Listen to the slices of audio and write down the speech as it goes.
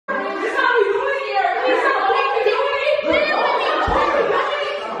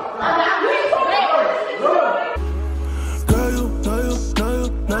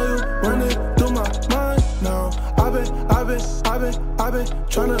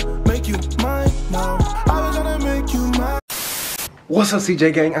tryna make you mine now. I was tryna make you mine. What's up,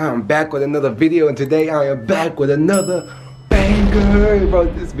 CJ gang? I am back with another video, and today I am back with another banger.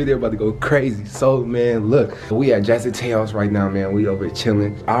 Bro, this video about to go crazy. So, man, look, we at Jazzy TAE house right now, man. We over here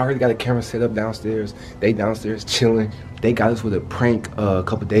chilling. I already got a camera set up downstairs. They downstairs chilling. They got us with a prank a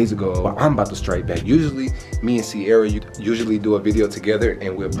couple days ago, but I'm about to strike back. Usually, me and Cierra usually do a video together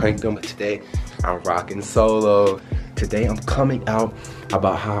and we'll prank them, but today, I'm rocking solo. Today, I'm coming out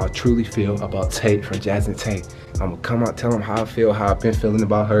about how I truly feel about TAE from Jazzy TAE. I'm gonna come out, tell them how I feel, how I've been feeling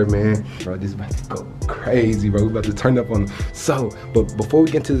about her, man. Bro, this is about to go crazy, bro. We're about to turn up on them. So, but before we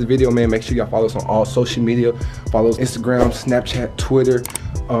get into this video, man, make sure y'all follow us on all social media. Follow us Instagram, Snapchat, Twitter.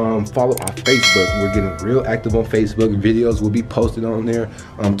 Follow our Facebook. We're getting real active on Facebook. Videos will be posted on there.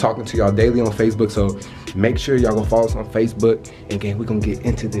 I'm talking to y'all daily on Facebook, so make sure y'all go follow us on Facebook. And again, we're gonna get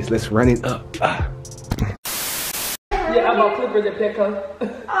into this. Let's run it up. Yeah, I bought clippers at Petco.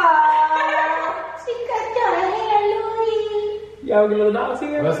 She cut your hair, Louie. Y'all get little dogs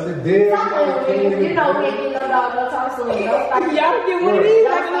here? What's the deal? You know we ain't get no dog, no talk soon. Y'all get one of these?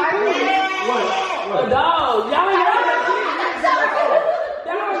 Like a little a dog. Y'all ain't got that shit.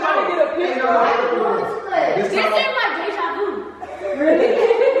 Y'all trying to get a picture. This is like deja vu. Really?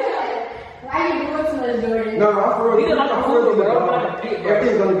 Why you doing too much, Jordan? No, I'm for real. These are like a poodle, bro. I'm like a pit, bro.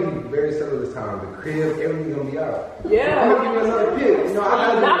 Everything's gonna be very similar this time. The crib, everything's gonna be out. Yeah. I'm gonna give you another pit. You know,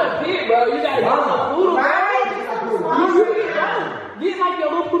 Not a pit, bro. You gotta get a poodle, bro. Get like your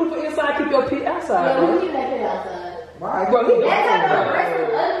little poodle for inside, keep your pit outside. Yeah, Bro. we keep that pit outside. Why? Bro, he That's how the rest of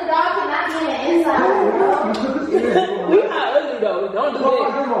the ugly dog cannot be in the inside. We not ugly though. Don't do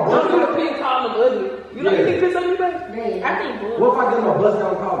that. Don't do the pit and call them ugly. You know you think piss ugly, baby? Yeah. I think bull. What if I get my bust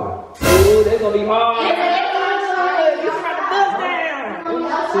down collar? Ooh, that's gonna be hard. You trying to bust down.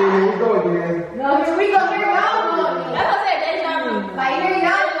 See, here we go again. No, here we go. Here y'all go again. That's what I said. Deja vu. Like, here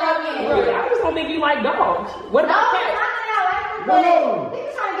y'all go again. Bro, I just don't think you like dogs. What No, about I'm cats? not saying I like them, but you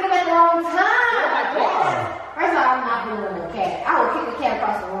trying to get them at the wrong time. First of all, I'm not doing a cat. I will kick a cat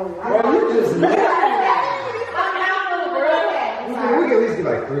across the room. Bro, you just I'm not doing a cat. we can at least get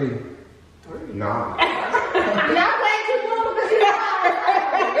like 3. Nah. You're not playing too long because you know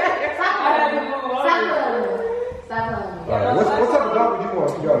Stop playing. Alright, what type of dog would you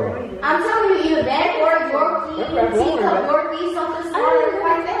want? I'm telling you, either that or a Yorkie, teacup Yorkie, something small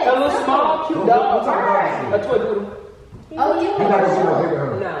like that. A little small, cute dog. What type of dog is A toy poodle. Oh, you He's not gonna get no bigger,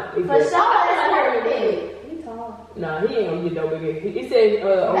 huh? Nah, for sure, that's very big. nah, he ain't gonna get no bigger. He said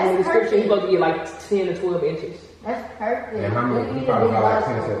on the description he's supposed to get like 10 to 12 inches. That's perfect. And how many? He probably got like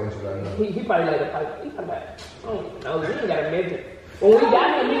 10 inches right now. He probably like he probably like, I don't know, we ain't got a measure. When we got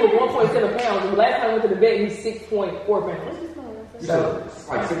him, he was 1.7 pounds. And the last time I went to the vet, he's 6.4 pounds. So it's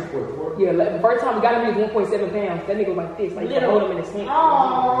like 6'4". Yeah, like the first time we got him, he was 1.7 pounds. That nigga was like this, like you could hold him in his hand.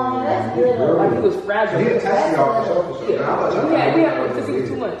 Oh, that's good. Like he was fragile. He attached y'all for sure. Yeah, we had him since he was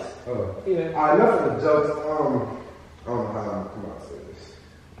 2 months. Oh. Yeah. Alright, enough of the jokes. I don't know how I'm come out and say this,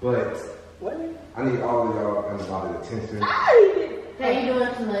 but What? I need all of y'all undivided attention. Hey, you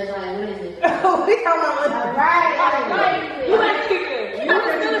doing too much, like, what is it? Oh, we don't know what to do. Right. You like chicken. You like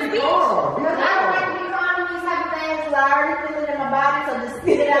to Be calm. Be I don't calm. like to be calm with these type of things because I already feel it in my body, so just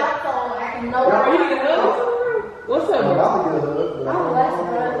spit it out so I can know Bro, where you need a hug? What's up, I'm bro? about to get a hug, but I don't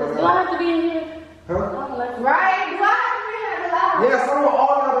know. Do I have to be in here? Huh? Right? Do I have to be here to lie? Yes, I want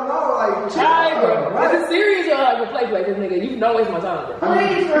all y'all to know, like, chill. Alright, bro. Right? Is it serious or like a play like this nigga? You know it's my time, bro.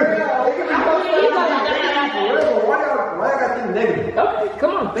 Please, for real. Why y'all got to be negative? Okay,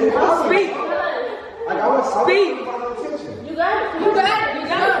 come on. Think positive. Speak. Like, I want Speak. attention. You got it. You got it. You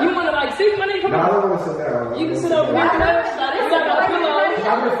got it. You want to like see my nigga? Come No, I on. don't want to sit down. You can sit over here. You got a pillow.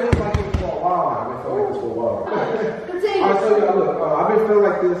 I've been feeling like this for a while now. I've been feeling like this for a while. Continue. I'll tell y'all, look, I've been feeling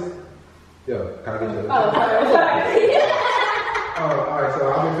like this. Yo, can I get you? Alright, so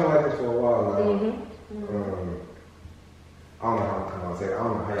I've been feeling like this for a while now. I don't know how to come out and say it. I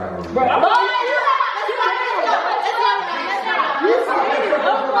don't know how y'all know. Bro, I'm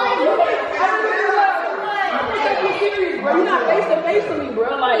Bro, you're not face to face with me,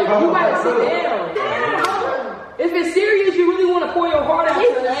 bro. Like, you gotta sit down. If it's serious, you really want to pour your heart out.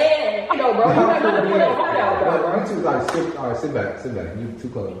 No, bro, you gotta pour your heart out, bro. You two, like, sit back. You too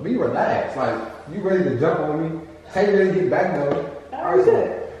close. Be relaxed. Like, you ready to jump on me. Take it and get back, though. Alright, so,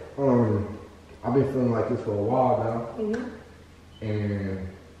 I've been feeling like this for a while now. And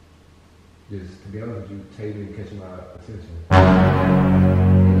just to be honest with you, TAE didn't catch my attention.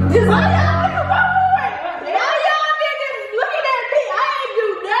 Just like y'all niggas looking at me. I ain't do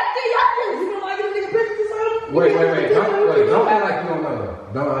nothing. Y'all just You don't like this nigga pictures or something? Wait. Don't act like you don't know.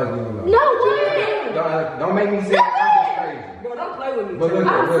 Don't act like you don't know. no way. Don't make me say I'm just crazy. Bro, don't play with with me. But look,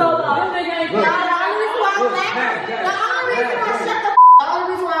 I'm look, so look. lost. This nigga ain't The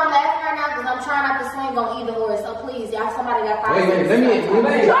only reason why I'm laughing right now is because I'm trying not to swing on either horse. So please, y'all, somebody got 5 Wait, seconds. let me.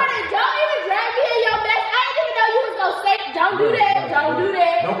 Jordan, don't even drag me in your mess. I didn't even know you was gonna say. Don't do that. Don't do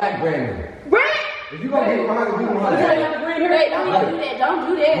that. Don't act Brandon. Brandon. If you gonna get behind the people, Hey, don't do that. Don't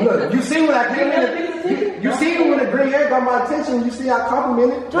do that. look, you see when I came in, you see when the green hair got my attention, you see I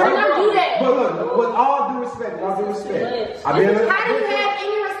complimented. Jordan, don't do that. But look, with all due respect, How do you have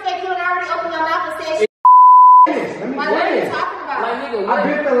any respect? You had already opened your mouth and said shit. Let me Like, what are you finish. talking about? Like, nigga, I've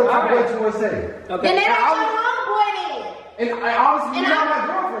been feeling the type of way you want to say. Then that ain't your homeboy then. And obviously you're not my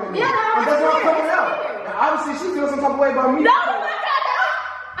girlfriend. Yeah, no, and that's why I'm it's coming clear. out. And obviously she feels some type of way about me. No, my God,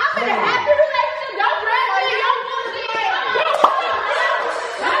 no. I'm in a happy relationship. Don't drag me in your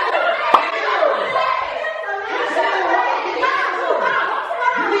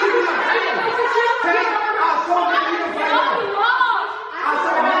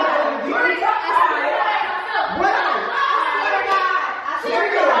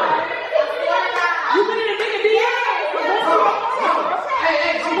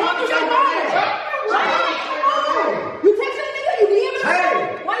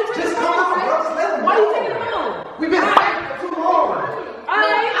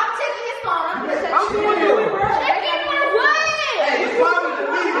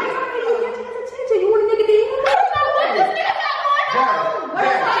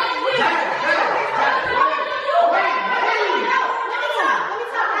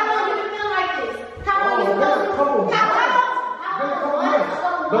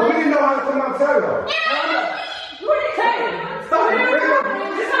But we didn't know how to come out tell y'all.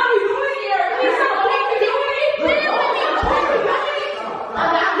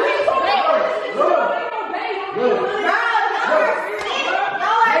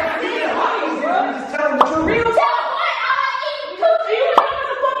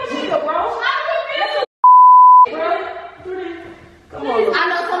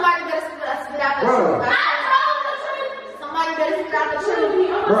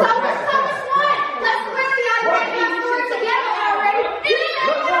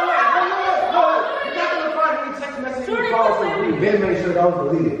 Make sure that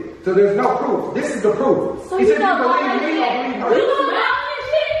was deleted. So there's no proof. This is the proof. So he you said don't you believe lie me like or believe that. her. You don't lie like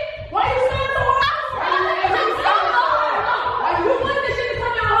shit. Why you saying so hard? Why you want this shit to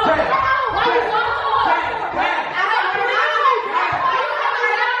come out hard? Why you going so hard?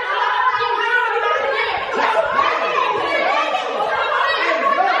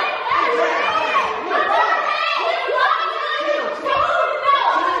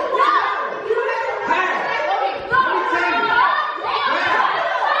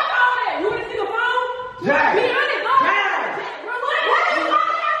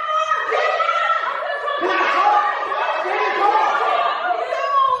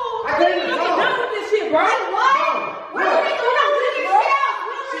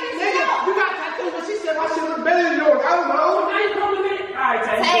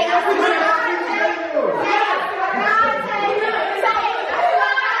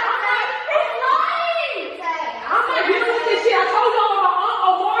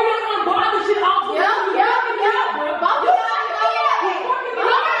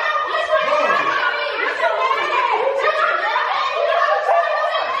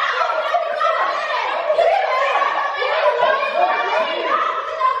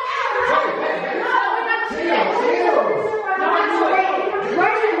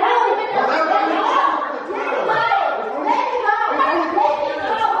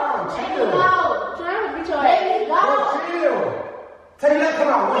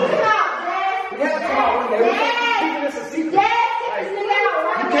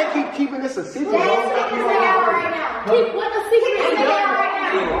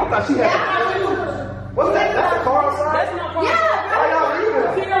 What's that? That's a car outside? That's not car. Yeah, why y'all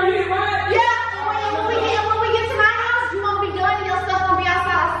leaving? Cierra, you didn't ride? Yeah, when we get to my house, you won't be done and your stuff won't be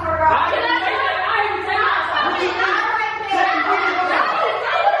outside. I swear to God. I didn't take that. I didn't take that.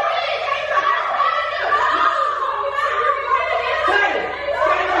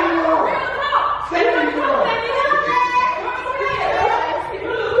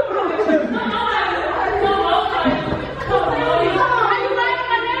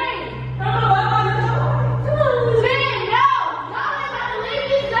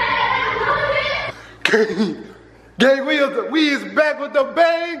 Gang, we is back with the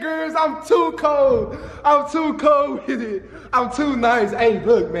bangers. I'm too cold. I'm too cold with it. I'm too nice. Hey,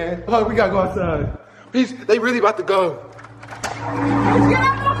 look, man. Oh, we gotta go outside. They really about to go.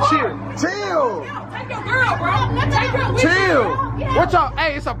 Chill. Chill. Take your girl, bro. Take your Chill. What y'all?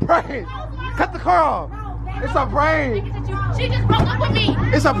 Hey, it's a prank. Cut the car off. It's a prank. She just broke up with me.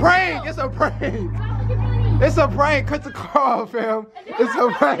 It's a prank. It's a prank. It's a prank. Cut the call, fam. It's a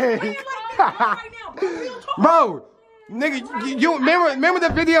prank. Bro, nigga, you remember the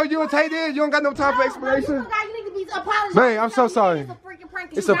video you and Tay did? You don't got no time for explanation. Man, I'm so sorry.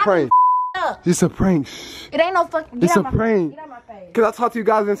 It's a prank. It's a prank. It ain't no fucking. It's a prank. Can I talk to you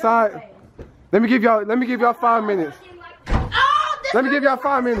guys inside? Let me give y'all 5 minutes. Let me give y'all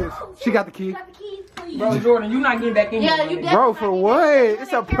 5 minutes. She got the key. Bro, Jordan, you not getting back in Yeah, here. you Bro, for what?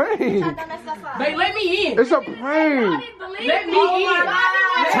 It's a prank. Babe, let me in. It's a prank. Let me in.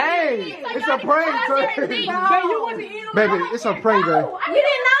 Hey, it's a prank. Babe, you wasn't in. Baby, it's a prank, baby. We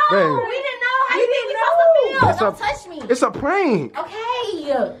didn't know. Babe. We didn't know how you think we supposed to feel. Don't touch me. It's a prank.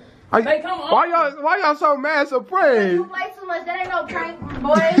 Okay. Babe, come on. Why y'all so mad? It's a prank. You play too much. That ain't no prank,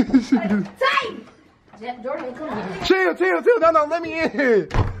 boy. Tay. Jordan, come here. Chill. No, let me in.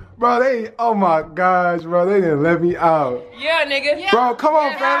 Bro, oh my gosh, bro, they didn't let me out. Yeah, nigga. Yeah. Bro, come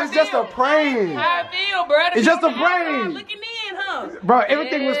on, Yeah, fam, it's just a prank. How I feel, bro. It's just a prank. Looking in, huh? Bro,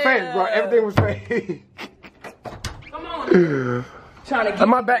 everything was fake, bro. Everything was fake. Come on. Trying to get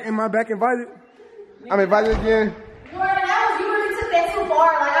Am I back invited? I'm invited again. Jordan, you really took that too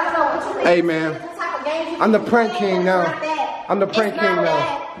far. Like, I don't know what you think. Hey, man. I'm the prank king now. I'm the prank king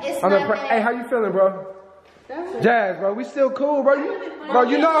now. Hey, how you feeling, bro? Jazz, bro, we still cool, bro.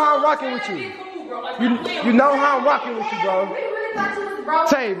 You know how I'm rocking with you. You know how I'm rocking with you, bro.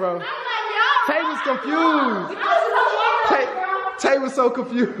 Tay, bro. Tay was confused. Tay was so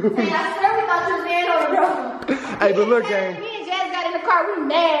confused. Hey, but look, gang. Me and Jazz got in the car. We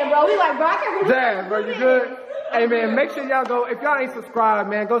mad, bro. We like, bro, I can't really. Jazz, bro, you good? Hey, man, make sure y'all go. If y'all ain't subscribed,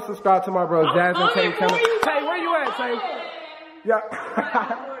 man, go subscribe to my bro Jazz and Tay channel. Tay, where you at, Tay? Yeah.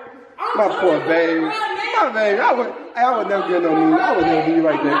 My poor babe. My babe. I would never get no me. I would never be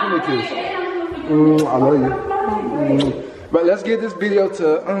right there. Give me a kiss. I love you. But let's get this video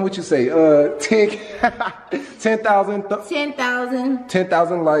to, what you say,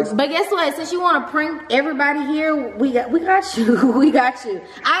 10,000 likes. But guess what? Since you want to prank everybody here, we got you. We got you.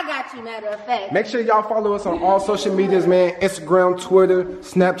 I got you, matter of fact. Make sure y'all follow us on all social medias, man. Instagram, Twitter,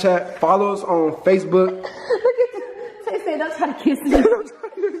 Snapchat. Follow us on Facebook. Look at Tay say, don't try to kiss me.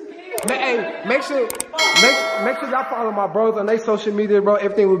 Hey, make sure y'all follow my bros on their social media, bro.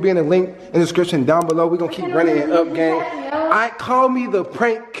 Everything will be in the link in the description down below. We're gonna keep running it up, gang. I call me the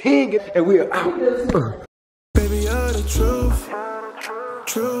prank king, and we are out. Baby, you're the truth.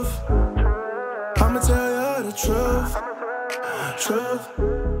 I'ma tell you the truth.